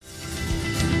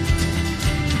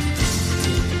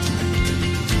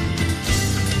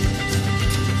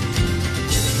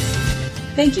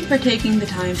Thank you for taking the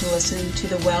time to listen to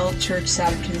the Well Church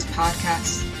Satterton's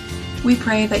podcast. We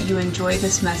pray that you enjoy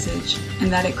this message and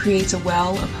that it creates a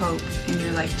well of hope in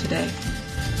your life today.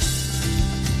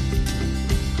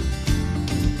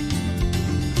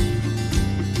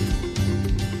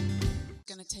 I'm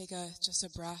going to take just a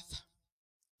breath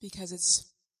because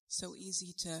it's so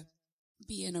easy to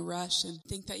be in a rush and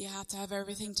think that you have to have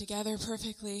everything together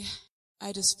perfectly.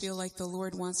 I just feel like the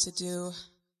Lord wants to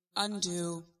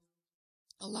undo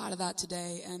a lot of that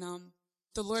today. And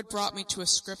the Lord brought me to a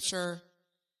scripture,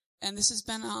 and this has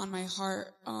been on my heart.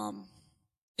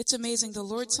 It's amazing. The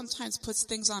Lord sometimes puts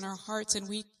things on our hearts, and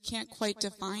we can't quite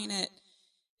define it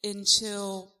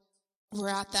until we're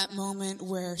at that moment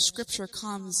where scripture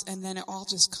comes, and then it all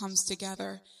just comes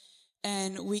together,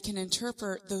 and we can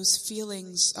interpret those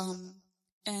feelings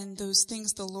and those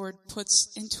things the Lord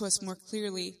puts into us more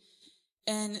clearly.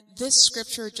 And this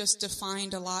scripture just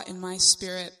defined a lot in my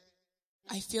spirit.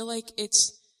 I feel like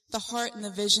it's the heart and the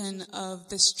vision of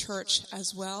this church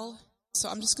as well. So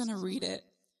I'm just going to read it.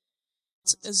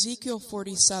 It's Ezekiel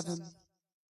 47.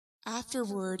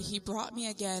 Afterward, he brought me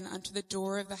again unto the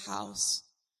door of the house.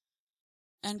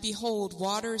 And behold,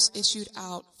 waters issued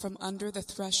out from under the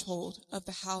threshold of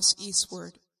the house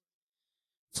eastward.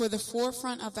 For the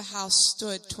forefront of the house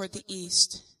stood toward the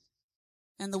east,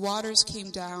 and the waters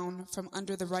came down from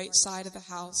under the right side of the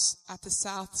house at the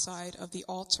south side of the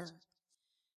altar.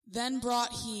 Then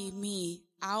brought he me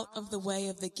out of the way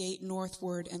of the gate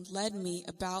northward, and led me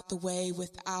about the way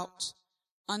without,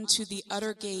 unto the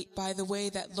utter gate by the way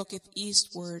that looketh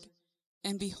eastward.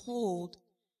 And behold,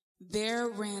 there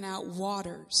ran out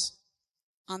waters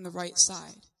on the right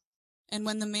side. And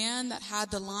when the man that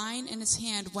had the line in his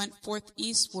hand went forth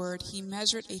eastward, he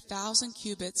measured 1,000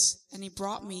 cubits, and he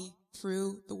brought me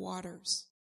through the waters.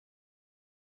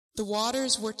 The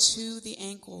waters were to the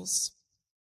ankles.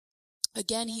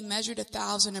 Again he measured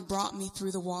 1,000 and brought me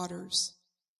through the waters.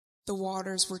 The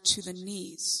waters were to the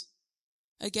knees.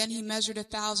 Again he measured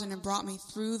 1,000 and brought me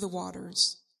through the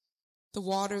waters. The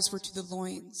waters were to the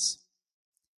loins.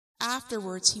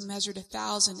 Afterwards he measured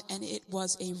 1,000, and it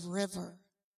was a river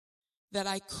that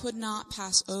I could not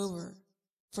pass over,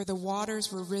 for the waters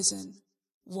were risen,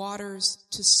 waters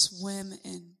to swim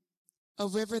in, a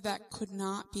river that could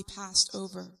not be passed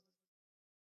over.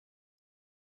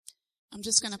 I'm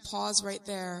just going to pause right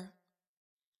there.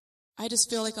 I just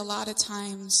feel like a lot of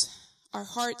times our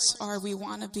hearts are we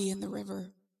want to be in the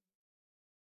river.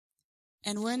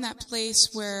 And we're in that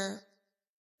place where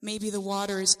maybe the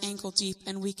water is ankle deep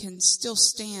and we can still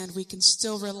stand. We can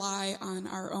still rely on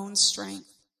our own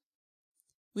strength.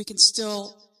 We can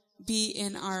still be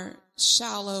in our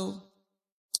shallow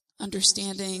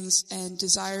understandings and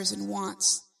desires and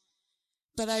wants.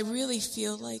 But I really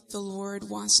feel like the Lord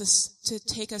wants us to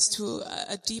take us to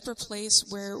a deeper place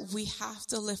where we have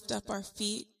to lift up our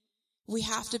feet. We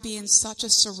have to be in such a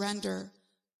surrender,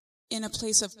 in a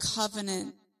place of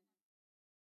covenant,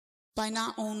 by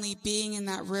not only being in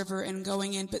that river and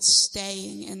going in, but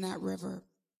staying in that river.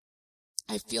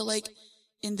 I feel like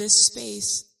in this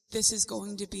space, this is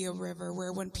going to be a river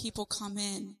where when people come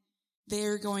in,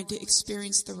 they're going to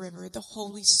experience the river, the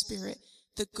Holy Spirit,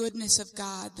 the goodness of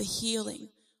God, the healing,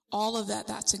 all of that,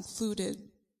 that's included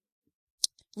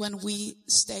when we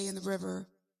stay in the river.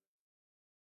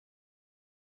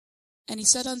 And he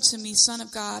said unto me, Son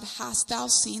of God, hast thou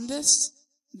seen this?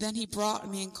 Then he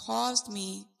brought me and caused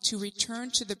me to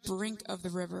return to the brink of the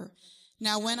river.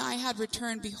 Now when I had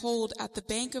returned, behold, at the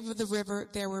bank of the river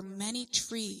there were many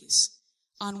trees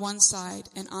on one side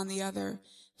and on the other.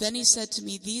 Then he said to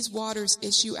me, These waters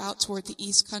issue out toward the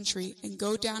east country, and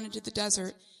go down into the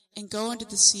desert, and go into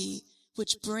the sea,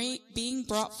 which being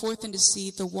brought forth into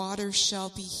sea, the waters shall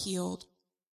be healed.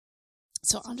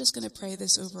 So I'm just going to pray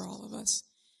this over all of us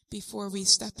before we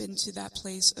step into that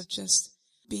place of just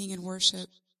being in worship.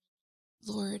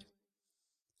 Lord,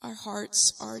 our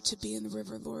hearts are to be in the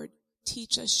river, Lord.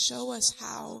 Teach us, show us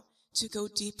how to go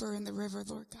deeper in the river,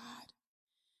 Lord God.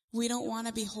 We don't want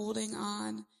to be holding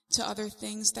on to other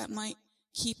things that might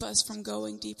keep us from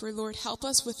going deeper, Lord. Help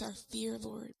us with our fear,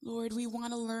 Lord. Lord, we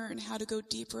want to learn how to go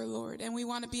deeper, Lord. And we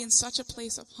want to be in such a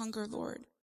place of hunger, Lord,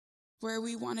 where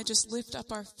we want to just lift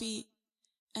up our feet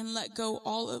and let go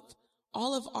all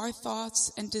of our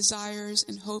thoughts and desires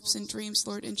and hopes and dreams,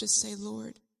 Lord, and just say,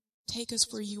 Lord, take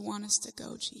us where you want us to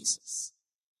go, Jesus.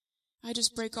 I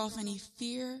just break off any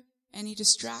fear, any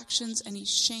distractions, any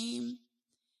shame,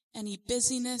 any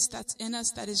busyness that's in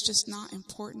us that is just not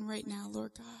important right now,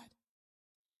 Lord God.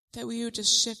 That we would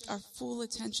just shift our full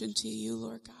attention to you,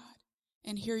 Lord God,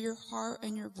 and hear your heart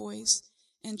and your voice,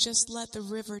 and just let the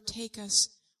river take us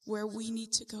where we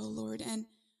need to go, Lord. And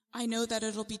I know that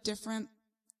it'll be different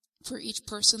for each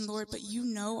person, Lord, but you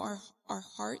know our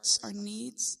hearts, our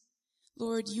needs.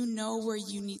 Lord, you know where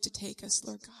you need to take us,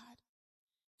 Lord God.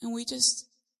 And we just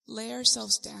lay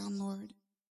ourselves down, Lord,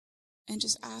 and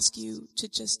just ask you to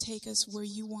just take us where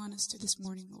you want us to this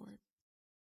morning, Lord.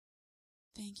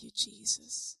 Thank you,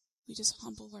 Jesus. We just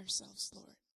humble ourselves,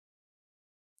 Lord.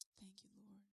 Thank you,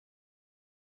 Lord.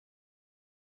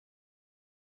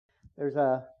 There's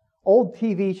a old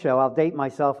TV show, I'll date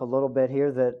myself a little bit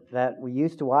here, that we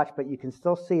used to watch, but you can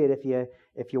still see it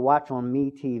if you watch on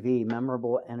MeTV,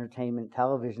 Memorable Entertainment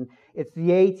Television. It's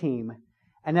the A-Team.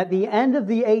 And at the end of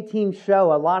the A-Team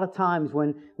show, a lot of times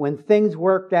when things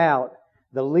worked out,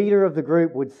 the leader of the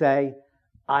group would say,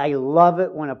 "I love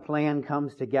it when a plan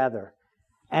comes together."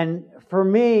 And for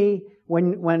me,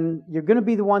 when you're going to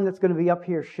be the one that's going to be up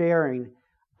here sharing,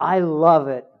 I love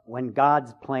it when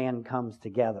God's plan comes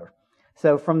together.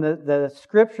 So from the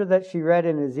scripture that she read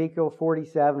in Ezekiel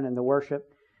 47 and the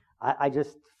worship, I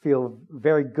just feel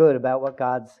very good about what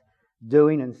God's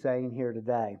doing and saying here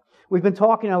today. We've been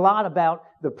talking a lot about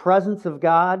the presence of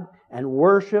God and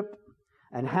worship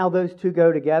and how those two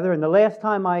go together. And the last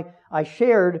time I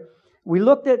shared, we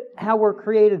looked at how we're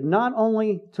created not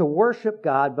only to worship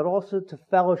God, but also to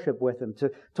fellowship with Him,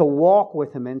 to walk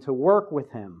with Him and to work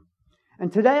with Him.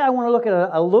 And today I want to look at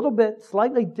a little bit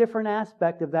slightly different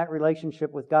aspect of that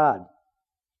relationship with God.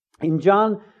 In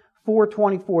John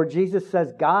 4:24, Jesus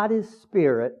says, "God is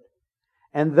spirit,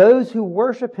 and those who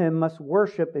worship Him must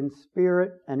worship in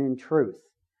spirit and in truth."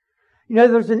 You know,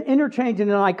 there's an interchange in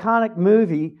an iconic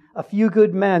movie, A Few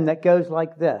Good Men, that goes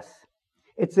like this.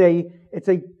 It's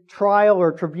a trial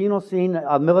or tribunal scene,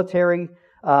 a military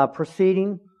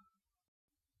proceeding.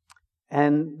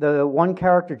 And the one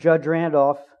character, Judge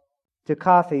Randolph, to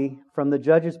Coffee from the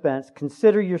judge's bench,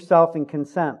 "Consider yourself in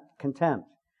contempt."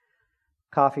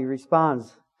 Coffee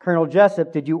responds, "Colonel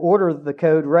Jessup, did you order the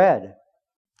code read?"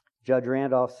 Judge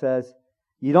Randolph says,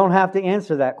 "You don't have to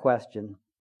answer that question."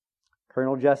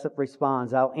 Colonel Jessup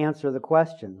responds, "I'll answer the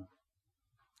question."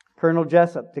 Colonel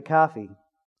Jessup to Coffee,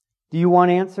 "Do you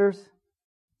want answers?"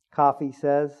 Coffee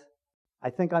says, "I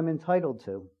think I'm entitled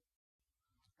to."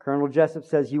 Colonel Jessup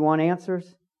says, "You want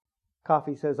answers?"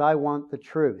 Coffee says, "I want the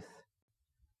truth."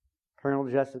 Colonel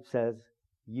Jessup says,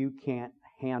 "You can't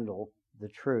handle the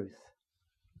truth."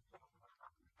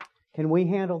 Can we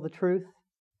handle the truth?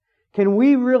 Can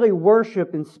we really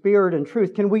worship in spirit and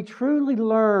truth? Can we truly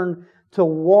learn to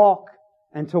walk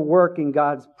and to work in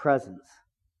God's presence?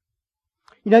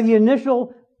 You know, the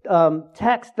initial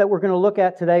text that we're going to look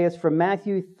at today is from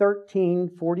Matthew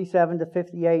 13:47 to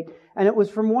 58, and it was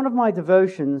from one of my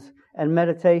devotions and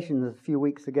meditations a few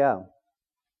weeks ago.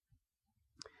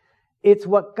 It's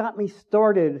what got me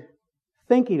started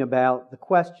thinking about the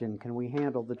question, can we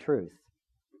handle the truth?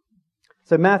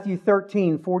 So Matthew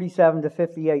 13:47 to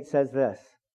 58 says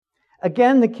this,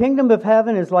 "Again, the kingdom of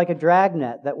heaven is like a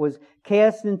dragnet that was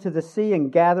cast into the sea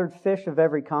and gathered fish of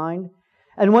every kind.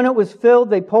 And when it was filled,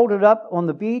 they pulled it up on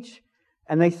the beach,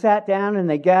 and they sat down and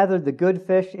they gathered the good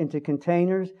fish into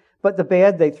containers, but the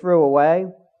bad they threw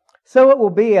away. So it will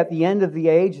be at the end of the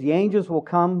age. The angels will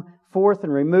come forth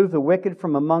and remove the wicked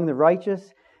from among the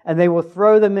righteous, and they will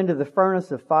throw them into the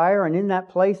furnace of fire, and in that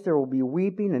place there will be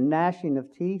weeping and gnashing of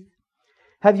teeth."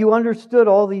 "Have you understood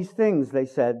all these things?" they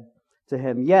said to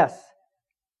him. "Yes."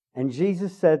 And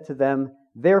Jesus said to them,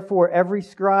 "Therefore every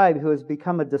scribe who has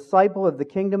become a disciple of the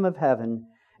kingdom of heaven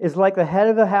is like the head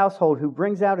of a household who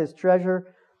brings out his treasure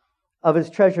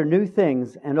new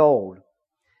things and old."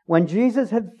 When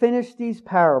Jesus had finished these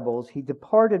parables, he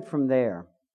departed from there.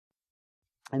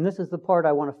 And this is the part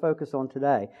I want to focus on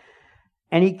today.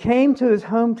 "And he came to his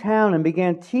hometown and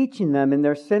began teaching them in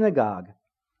their synagogue,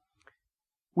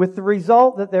 with the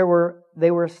result that they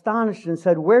were astonished and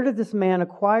said, 'Where did this man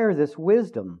acquire this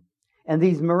wisdom and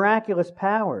these miraculous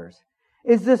powers?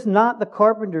 Is this not the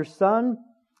carpenter's son?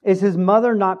 Is his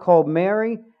mother not called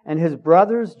Mary, and his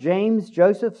brothers James,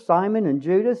 Joseph, Simon, and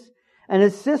Judas? And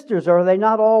his sisters, are they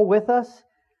not all with us?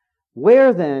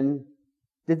 Where then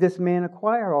did this man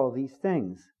acquire all these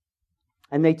things?'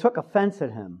 And they took offense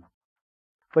at him.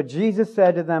 But Jesus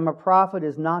said to them, 'A prophet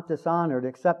is not dishonored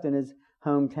except in his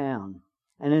hometown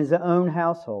and in his own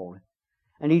household.'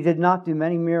 And he did not do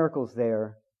many miracles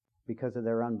there because of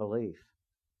their unbelief."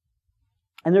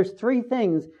 And there's three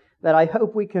things that I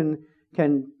hope we can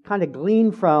kind of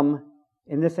glean from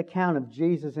in this account of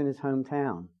Jesus in his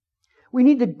hometown. We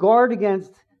need to guard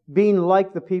against being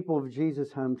like the people of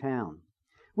Jesus' hometown.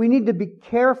 We need to be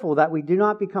careful that we do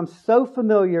not become so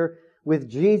familiar with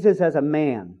Jesus as a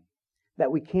man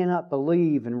that we cannot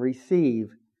believe and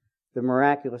receive the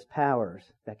miraculous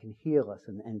powers that can heal us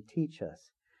and teach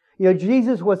us.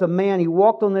 Jesus was a man. He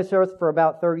walked on this earth for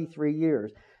about 33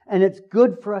 years. And it's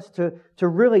good for us to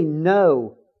really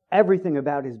know everything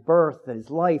about his birth and his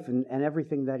life and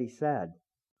everything that he said.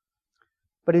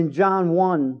 But in John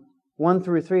 1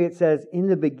 through 3, it says, "In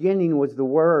the beginning was the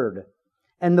Word,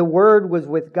 and the Word was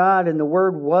with God, and the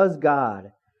Word was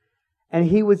God. And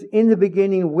He was in the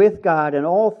beginning with God, and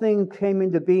all things came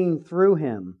into being through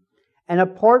Him. And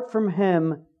apart from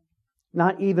Him,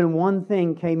 not even one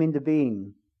thing came into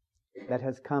being that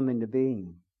has come into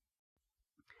being."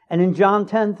 And in John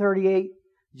 10:38,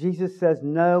 Jesus says,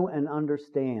 "Know and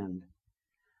understand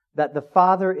that the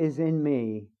Father is in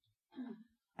me,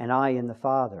 and I in the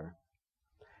Father."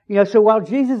 So while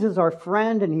Jesus is our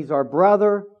friend and He's our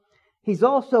brother, He's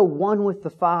also one with the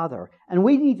Father. And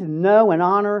we need to know and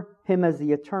honor Him as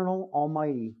the eternal,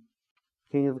 almighty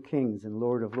King of kings and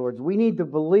Lord of lords. We need to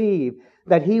believe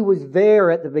that He was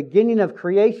there at the beginning of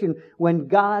creation when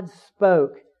God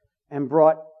spoke and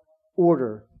brought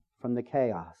order from the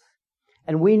chaos.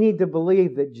 And we need to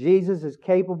believe that Jesus is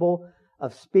capable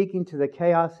of speaking to the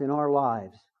chaos in our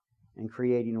lives and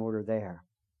creating order there.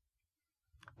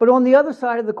 But on the other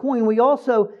side of the coin, we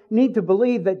also need to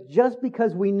believe that just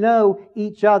because we know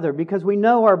each other, because we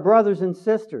know our brothers and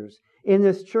sisters in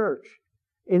this church,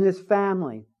 in this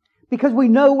family, because we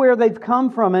know where they've come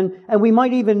from and we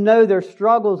might even know their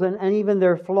struggles and even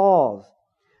their flaws,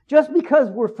 just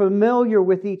because we're familiar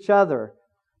with each other,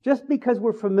 just because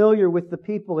we're familiar with the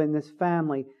people in this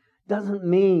family, doesn't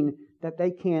mean that they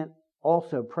can't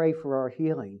also pray for our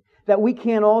healing, that we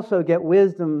can't also get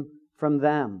wisdom from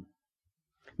them.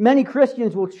 Many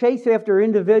Christians will chase after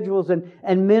individuals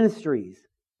and ministries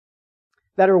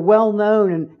that are well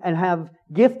known and have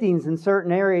giftings in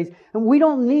certain areas. And we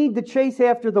don't need to chase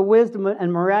after the wisdom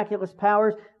and miraculous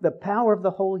powers. The power of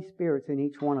the Holy Spirit's in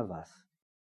each one of us.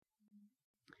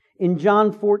 In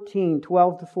John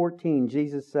 14:12-14,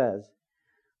 Jesus says,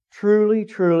 "Truly,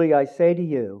 truly, I say to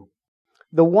you,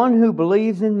 the one who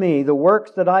believes in me, the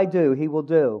works that I do, he will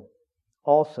do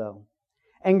also.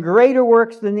 And greater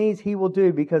works than these he will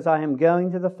do, because I am going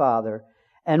to the Father.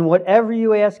 And whatever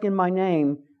you ask in my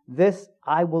name, this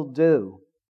I will do,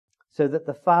 so that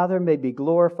the Father may be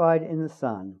glorified in the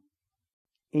Son.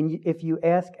 And if you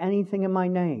ask anything in my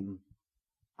name,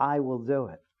 I will do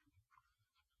it."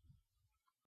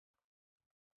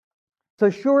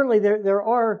 So surely there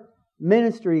are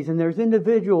ministries and there's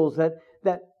individuals that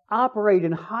operate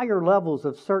in higher levels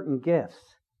of certain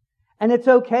gifts. And it's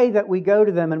okay that we go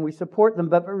to them and we support them,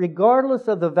 but regardless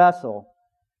of the vessel,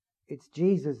 it's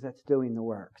Jesus that's doing the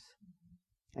works.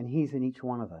 And He's in each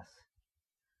one of us.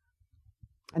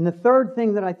 And the third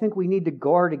thing that I think we need to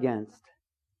guard against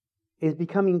is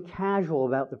becoming casual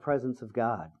about the presence of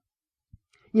God.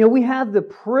 We have the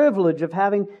privilege of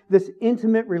having this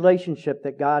intimate relationship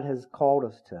that God has called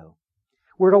us to.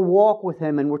 We're to walk with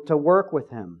Him and we're to work with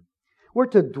Him. We're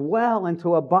to dwell and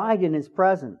to abide in His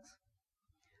presence.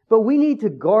 But we need to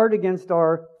guard against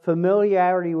our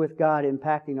familiarity with God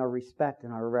impacting our respect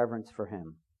and our reverence for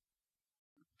Him.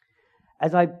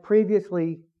 As I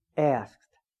previously asked,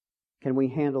 can we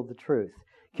handle the truth?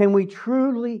 Can we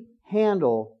truly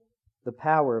handle the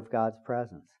power of God's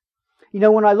presence?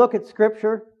 When I look at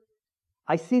Scripture,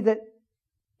 I see that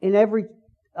in every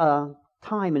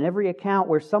time, in every account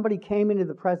where somebody came into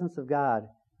the presence of God,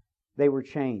 they were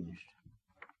changed.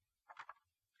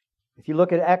 If you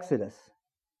look at Exodus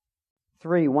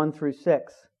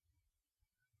 3:1-6.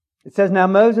 It says, "Now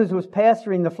Moses was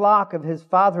pasturing the flock of his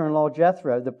father-in-law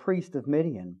Jethro, the priest of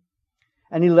Midian.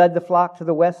 And he led the flock to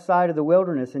the west side of the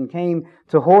wilderness and came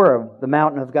to Horeb, the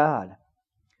mountain of God.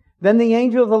 Then the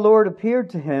angel of the Lord appeared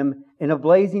to him in a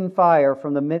blazing fire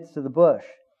from the midst of the bush.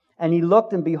 And he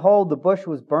looked, and behold, the bush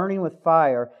was burning with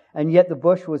fire, and yet the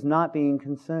bush was not being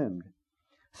consumed.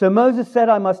 So Moses said,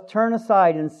 I must turn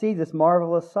aside and see this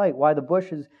marvelous sight, why the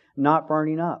bush is not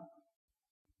burning up.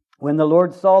 When the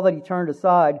Lord saw that he turned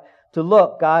aside to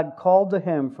look, God called to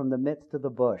him from the midst of the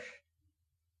bush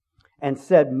and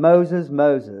said, Moses,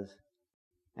 Moses.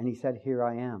 And he said, Here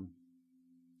I am.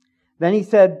 Then he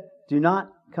said, Do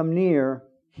not come near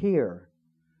here.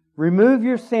 Remove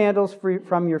your sandals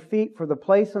from your feet, for the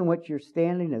place on which you're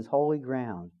standing is holy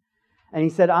ground. And he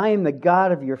said, I am the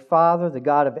God of your father, the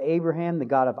God of Abraham, the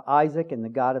God of Isaac, and the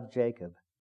God of Jacob.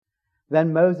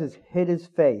 Then Moses hid his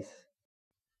face,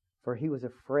 for he was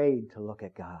afraid to look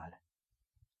at God.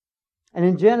 And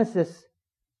in Genesis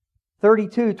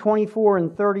 32:24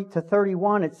 and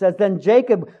 30-31, it says, Then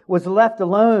Jacob was left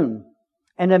alone,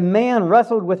 and a man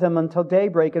wrestled with him until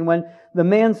daybreak. And when the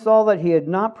man saw that he had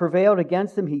not prevailed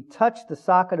against him, he touched the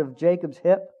socket of Jacob's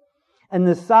hip, and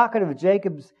the socket of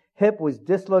Jacob's hip was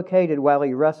dislocated while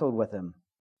he wrestled with him.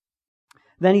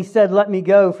 Then he said, "Let me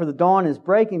go, for the dawn is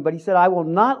breaking." But he said, "I will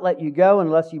not let you go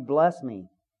unless you bless me."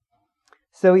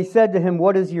 So he said to him,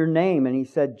 "What is your name?" And he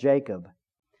said, "Jacob."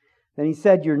 Then he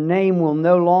said, "Your name will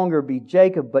no longer be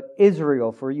Jacob, but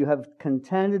Israel, for you have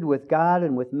contended with God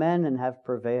and with men and have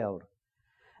prevailed."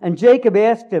 And Jacob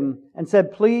asked him and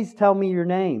said, "Please tell me your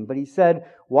name." But he said,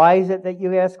 "Why is it that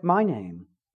you ask my name?"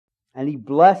 And he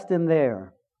blessed him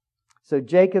there. So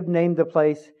Jacob named the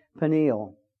place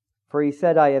Peniel, for he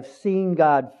said, "I have seen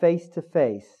God face to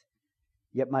face,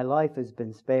 yet my life has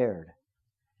been spared."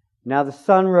 Now the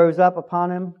sun rose up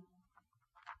upon him,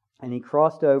 and he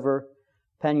crossed over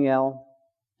Peniel,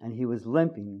 and he was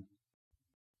limping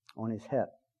on his hip.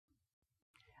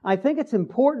 I think it's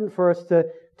important for us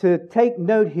to take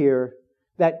note here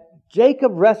that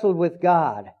Jacob wrestled with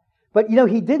God. But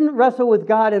he didn't wrestle with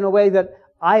God in a way that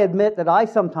I admit that I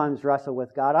sometimes wrestle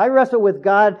with God. I wrestle with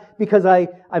God because I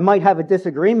might have a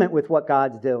disagreement with what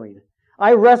God's doing.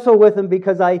 I wrestle with Him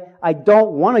because I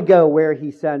don't want to go where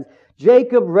He sends.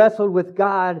 Jacob wrestled with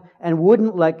God and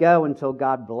wouldn't let go until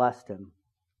God blessed him.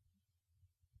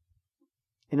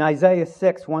 In Isaiah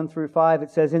 6, 1-5, it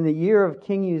says, "In the year of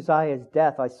King Uzziah's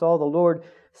death, I saw the Lord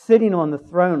sitting on the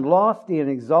throne, lofty and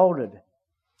exalted,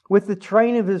 with the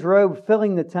train of His robe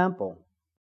filling the temple.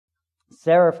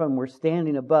 Seraphim were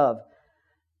standing above,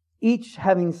 each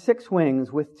having 6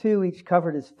 wings. With 2 each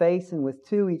covered his face, and with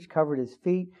 2 each covered his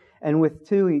feet, and with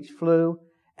 2 each flew.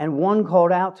 And one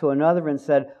called out to another and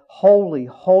said, 'Holy,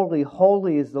 holy,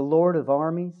 holy is the Lord of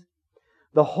armies.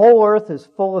 The whole earth is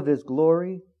full of His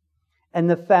glory.' And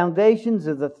the foundations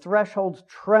of the thresholds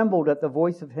trembled at the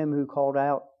voice of Him who called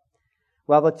out,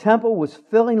 while the temple was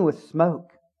filling with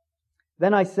smoke.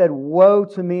 Then I said, 'Woe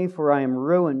to me, for I am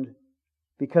ruined,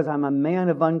 because I'm a man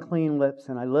of unclean lips,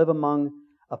 and I live among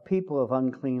a people of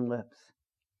unclean lips.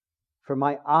 For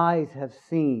my eyes have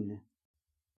seen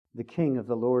the King of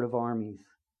the Lord of armies.'"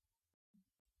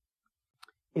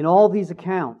 In all these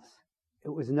accounts, it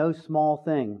was no small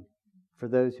thing for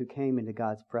those who came into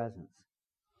God's presence.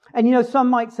 And you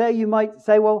might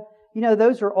say, well,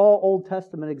 those are all Old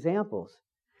Testament examples.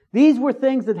 These were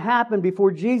things that happened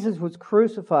before Jesus was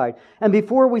crucified. And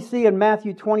before we see in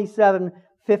Matthew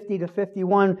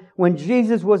 27:50-51, when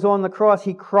Jesus was on the cross,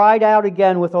 He cried out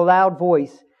again with a loud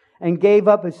voice and gave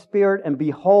up His spirit. And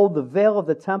behold, the veil of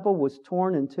the temple was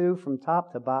torn in two from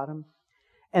top to bottom.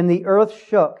 And the earth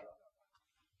shook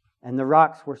and the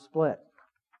rocks were split.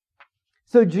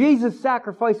 So Jesus'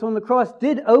 sacrifice on the cross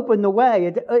did open the way.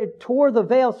 It tore the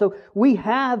veil, so we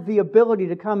have the ability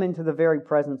to come into the very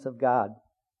presence of God.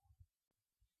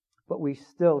 But we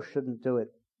still shouldn't do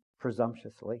it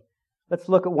presumptuously. Let's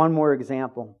look at one more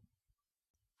example.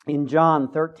 In John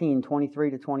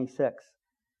 13:23-26,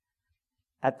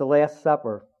 at the Last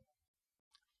Supper,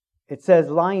 it says,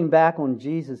 "Lying back on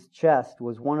Jesus' chest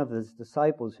was one of His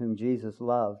disciples whom Jesus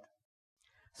loved.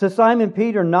 So Simon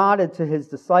Peter nodded to his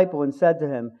disciple and said to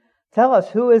him, 'Tell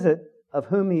us, who is it of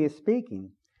whom He is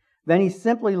speaking?' Then he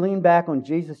simply leaned back on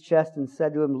Jesus' chest and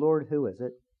said to him, 'Lord, who is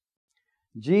it?'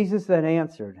 Jesus then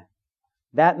answered,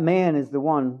 'That man is the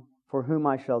one for whom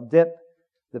I shall dip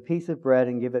the piece of bread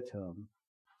and give it to him.'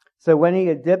 So when He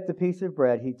had dipped the piece of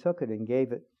bread, He took it and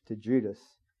gave it to Judas,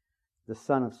 the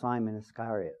son of Simon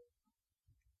Iscariot."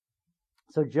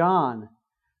 So John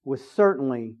was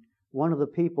certainly one of the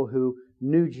people who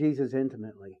knew Jesus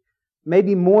intimately.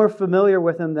 Maybe more familiar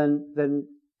with Him than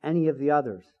any of the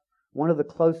others. One of the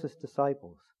closest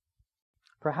disciples.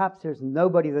 Perhaps there's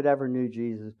nobody that ever knew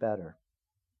Jesus better.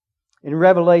 In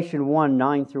Revelation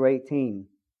 1:9-18,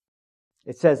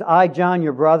 it says, "I, John,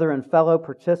 your brother and fellow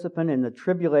participant in the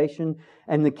tribulation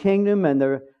and the kingdom and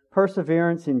the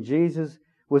perseverance in Jesus,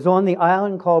 was on the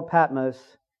island called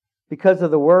Patmos because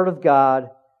of the word of God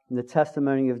and the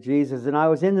testimony of Jesus. And I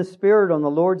was in the Spirit on the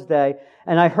Lord's day,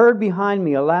 and I heard behind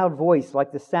me a loud voice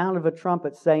like the sound of a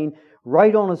trumpet saying,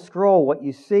 'Write on a scroll what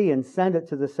you see and send it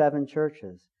to the 7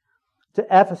 churches. To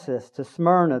Ephesus, to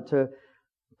Smyrna, to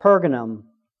Pergamum,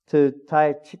 to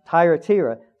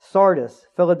Thyatira, Sardis,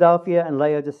 Philadelphia, and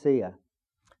Laodicea.'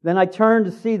 Then I turned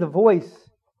to see the voice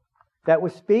that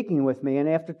was speaking with me, and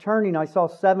after turning I saw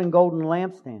 7 golden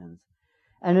lampstands.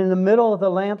 And in the middle of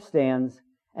the lampstands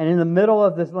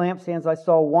I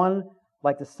saw one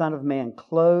like the Son of Man,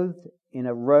 clothed in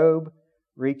a robe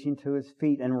reaching to his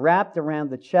feet, and wrapped around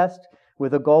the chest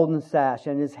with a golden sash.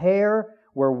 And his hair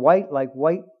were white like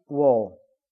white wool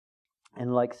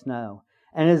and like snow.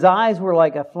 And his eyes were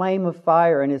like a flame of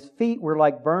fire, and his feet were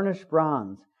like burnished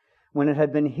bronze when it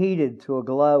had been heated to a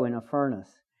glow in a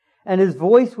furnace. And his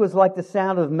voice was like the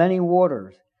sound of many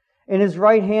waters. In his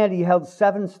right hand he held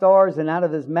 7 stars, and out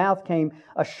of his mouth came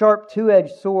a sharp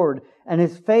 2-edged sword, and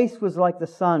his face was like the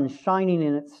sun, shining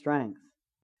in its strength.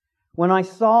 When I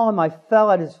saw him, I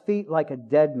fell at his feet like a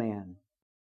dead man.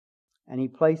 And he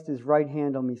placed his right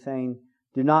hand on me, saying,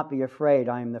 "Do not be afraid,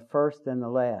 I am the first and the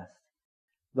last,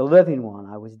 the living one.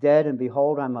 I was dead, and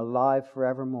behold, I am alive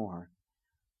forevermore.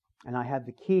 And I have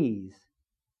the keys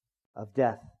of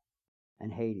death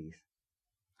and Hades."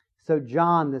 So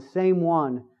John, the same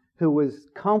one who was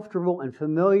comfortable and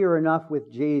familiar enough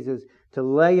with Jesus to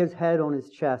lay his head on his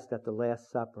chest at the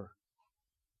Last Supper,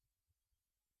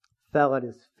 fell at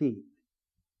his feet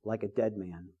like a dead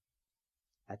man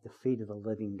at the feet of the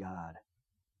living God.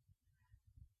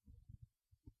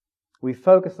 We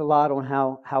focus a lot on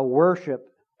how worship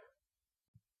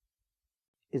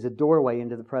is a doorway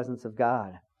into the presence of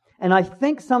God. And I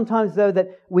think sometimes, though,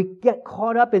 that we get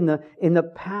caught up in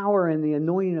the power and the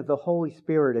anointing of the Holy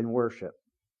Spirit in worship.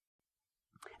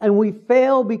 And we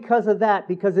fail because of that,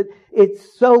 because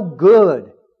it's so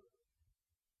good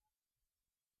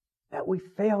that we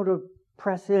fail to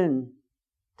press in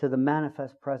to the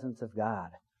manifest presence of God.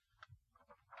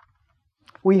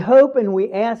 We hope and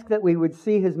we ask that we would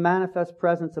see His manifest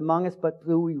presence among us, but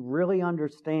do we really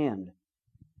understand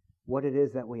what it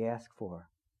is that we ask for?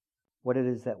 What it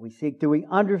is that we seek? Do we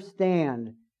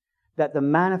understand that the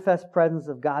manifest presence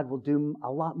of God will do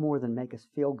a lot more than make us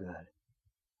feel good?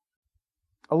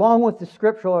 Along with the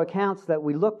scriptural accounts that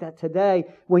we looked at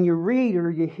today, when you read or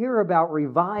you hear about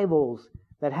revivals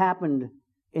that happened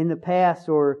in the past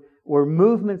or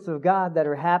movements of God that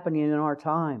are happening in our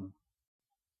time,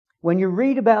 when you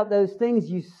read about those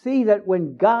things, you see that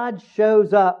when God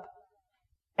shows up,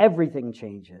 everything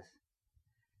changes.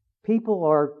 People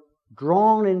are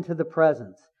drawn into the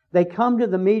presence. They come to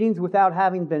the meetings without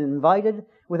having been invited,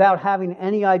 without having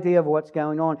any idea of what's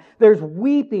going on. There's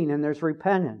weeping and there's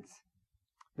repentance.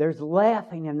 There's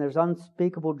laughing and there's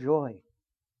unspeakable joy.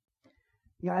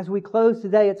 As we close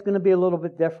today, it's going to be a little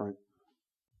bit different.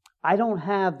 I don't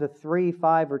have the 3,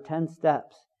 5, or 10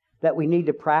 steps that we need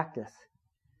to practice.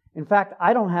 In fact,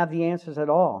 I don't have the answers at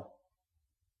all.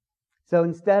 So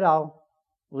instead, I'll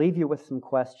leave you with some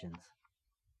questions.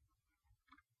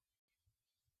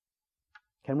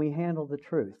 Can we handle the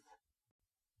truth?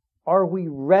 Are we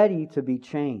ready to be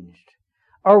changed?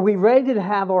 Are we ready to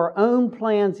have our own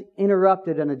plans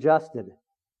interrupted and adjusted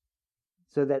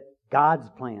so that God's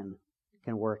plan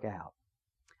can work out?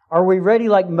 Are we ready,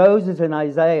 like Moses and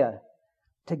Isaiah,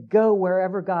 to go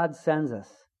wherever God sends us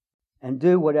and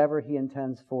do whatever He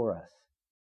intends for us?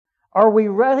 Are we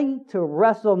ready to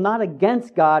wrestle not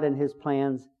against God and His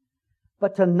plans,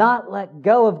 but to not let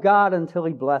go of God until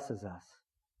He blesses us?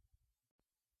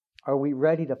 Are we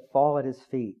ready to fall at His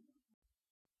feet,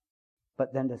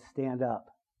 but then to stand up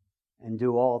and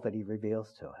do all that He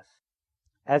reveals to us?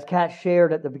 As Kat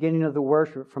shared at the beginning of the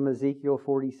worship from Ezekiel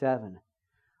 47,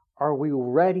 are we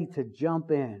ready to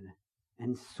jump in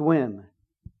and swim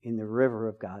in the river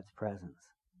of God's presence?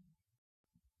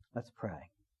 Let's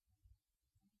pray.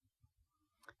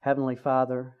 Heavenly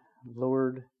Father,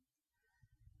 Lord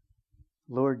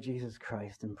Jesus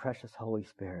Christ and precious Holy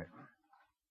Spirit,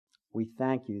 we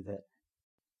thank You that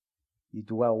You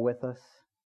dwell with us,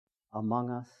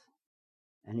 among us,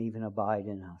 and even abide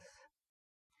in us.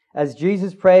 As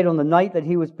Jesus prayed on the night that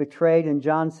He was betrayed in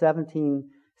John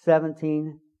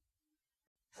 17:17,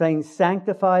 saying,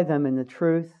 "Sanctify them in the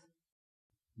truth.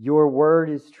 Your word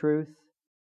is truth."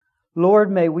 Lord,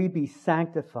 may we be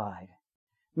sanctified.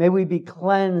 May we be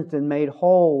cleansed and made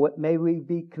whole. May we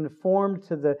be conformed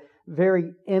to the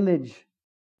very image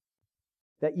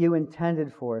that You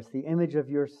intended for us, the image of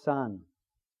Your Son.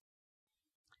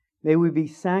 May we be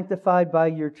sanctified by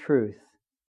Your truth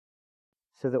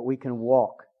so that we can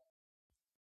walk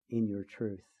in Your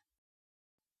truth.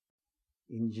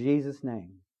 In Jesus'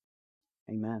 name,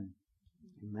 amen.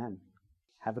 Amen.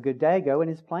 Have a good day. Go in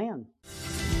His plan.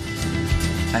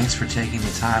 Thanks for taking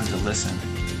the time to listen.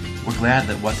 We're glad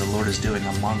that what the Lord is doing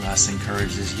among us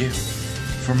encourages you.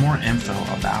 For more info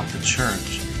about the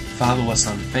church, follow us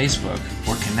on Facebook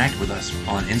or connect with us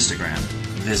on Instagram.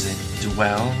 Visit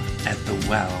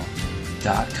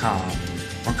dwellatthewell.com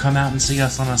or come out and see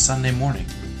us on a Sunday morning,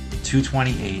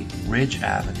 228 Ridge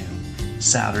Avenue,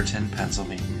 Southerton,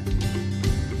 Pennsylvania.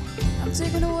 I'm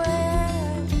taking a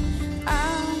well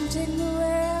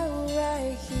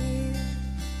right here.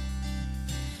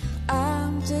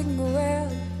 I'm taking a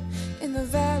well in the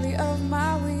valley of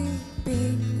my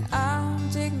weeping. I'm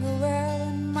taking a well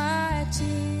in my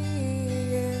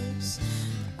tears.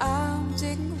 I'm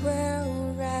taking a well